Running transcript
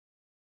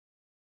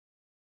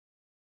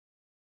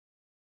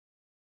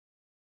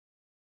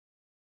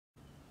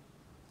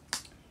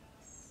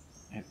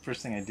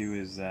First thing I do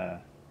is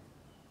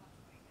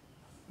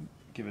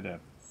give it a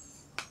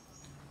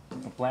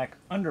black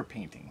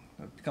underpainting.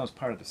 It becomes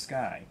part of the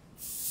sky.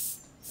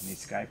 And these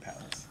sky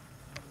paddles.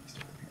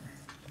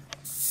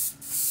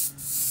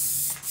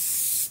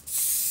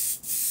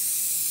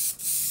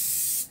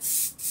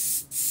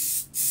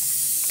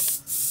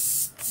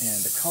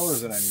 And the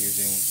colors that I'm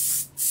using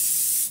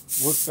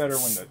work better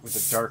with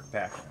a dark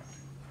background.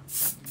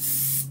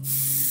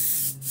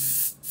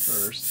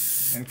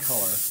 First, and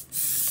color,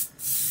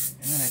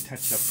 and then I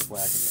touch up the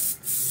black again.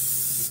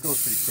 This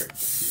goes pretty quick.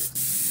 It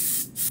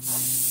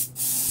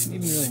doesn't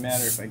even really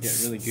matter if I get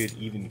really good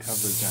even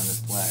coverage on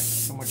this black.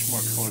 So much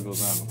more color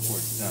goes on before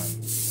it's done.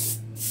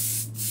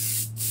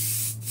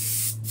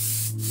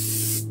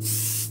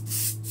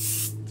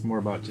 It's more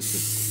about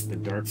just the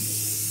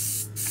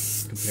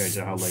darkness compared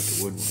to how light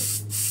the wood was.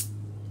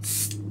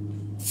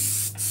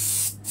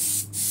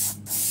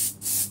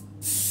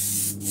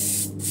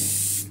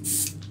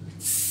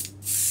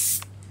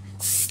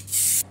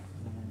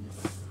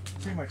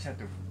 Pretty much have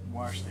to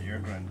wash the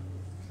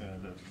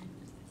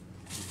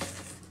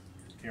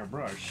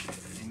airbrush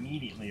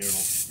immediately, or you'll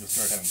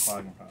start having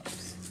clogging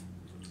problems.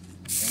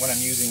 And what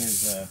I'm using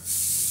is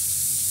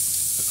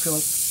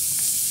acrylic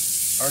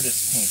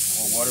artist paint,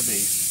 or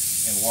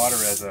water-based, and water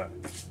as a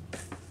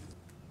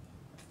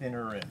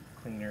thinner and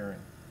cleaner,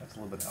 and that's a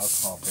little bit of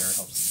alcohol there, it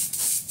helps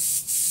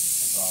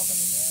dissolve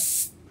any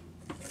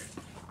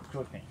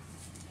acrylic paint.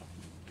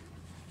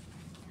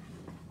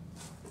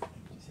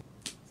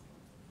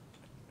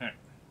 Alright,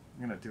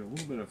 I'm going to do a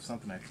little bit of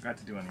something I forgot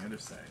to do on the other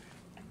side.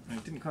 And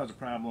it didn't cause a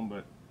problem,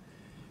 but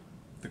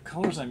the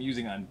colors I'm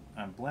using on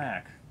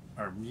black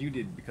are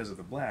muted because of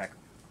the black.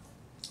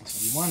 So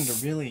we wanted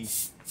to really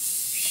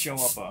show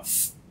up a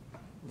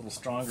little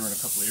stronger in a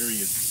couple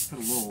areas. Just put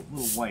a little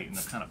white and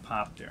a kind of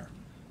pop there.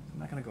 I'm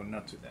not going to go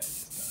nuts with that,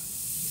 just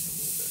a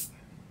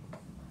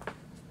little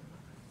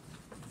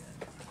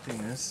bit.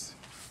 Doing this,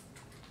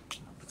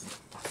 I'll put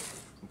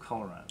some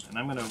color on it. And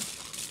I'm going to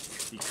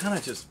be kind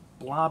of just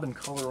blobbing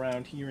color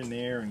around here and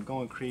there and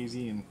going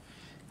crazy and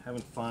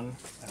having fun.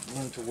 I've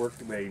learned to work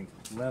the way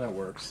Lenna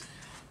works.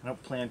 I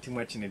don't plan too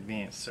much in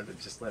advance, sort of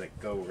just let it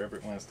go wherever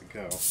it wants to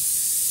go.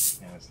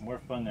 And it's more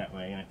fun that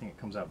way, and I think it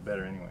comes out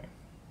better anyway.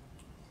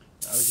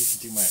 I always used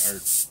to do my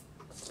art.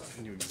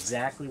 I knew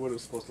exactly what it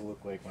was supposed to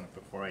look like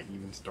before I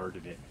even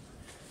started it.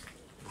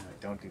 And I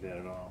don't do that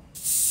at all.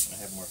 I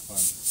have more fun.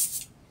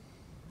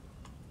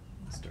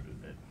 I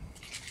started it.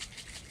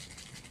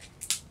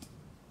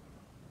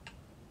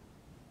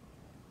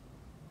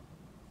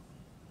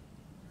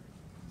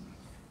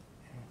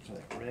 After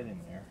that red in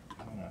there,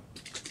 I'm gonna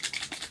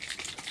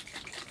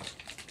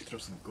throw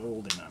some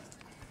gold in on it.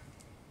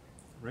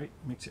 Right,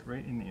 mix it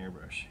right in the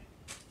airbrush.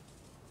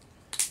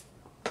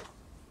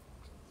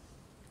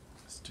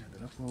 Stir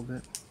that up a little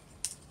bit.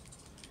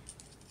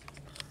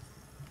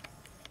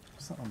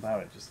 Something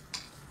about it just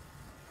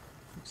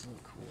looks a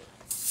little cool.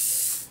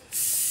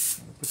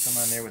 I'm gonna put some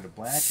on there where the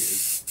black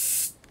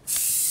is,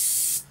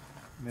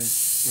 and then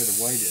where the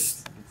white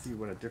is. You can see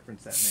what a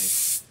difference that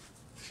makes.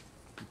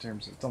 In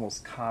terms of, it's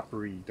almost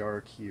coppery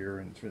dark here,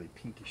 and it's really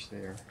pinkish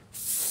there.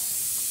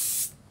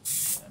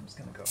 I'm just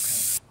gonna go kind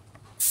of.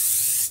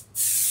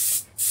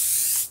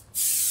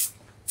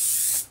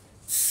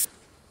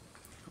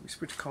 We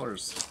switch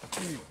colors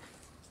pretty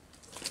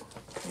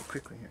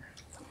quickly here.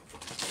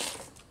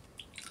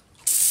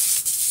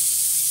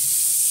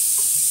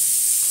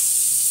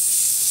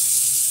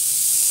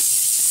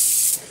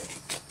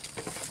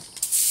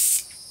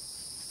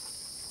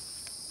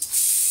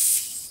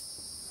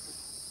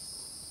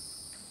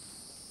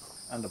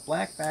 On the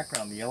black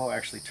background, the yellow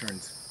actually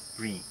turns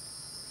green.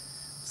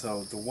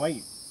 So the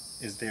white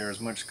is there as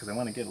much because I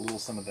want to get a little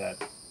some of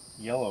that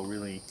yellow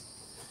really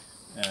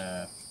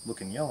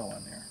looking yellow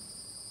on there.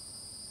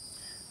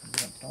 I'm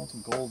going to throw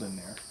some gold in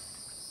there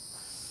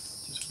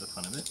just for the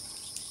fun of it.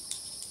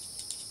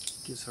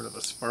 Gives sort of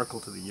a sparkle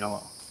to the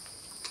yellow.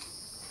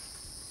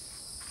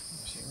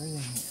 See right in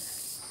here.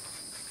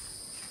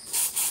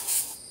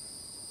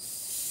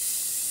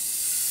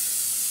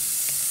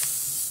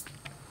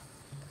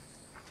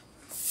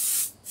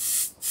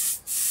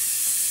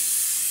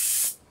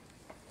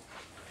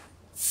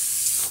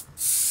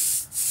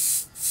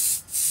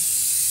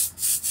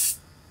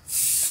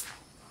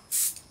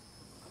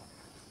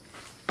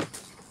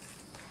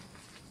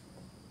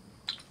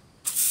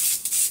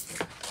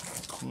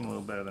 Clean a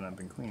little better than I've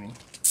been cleaning.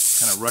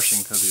 Kind of rushing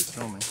because he was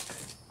filming.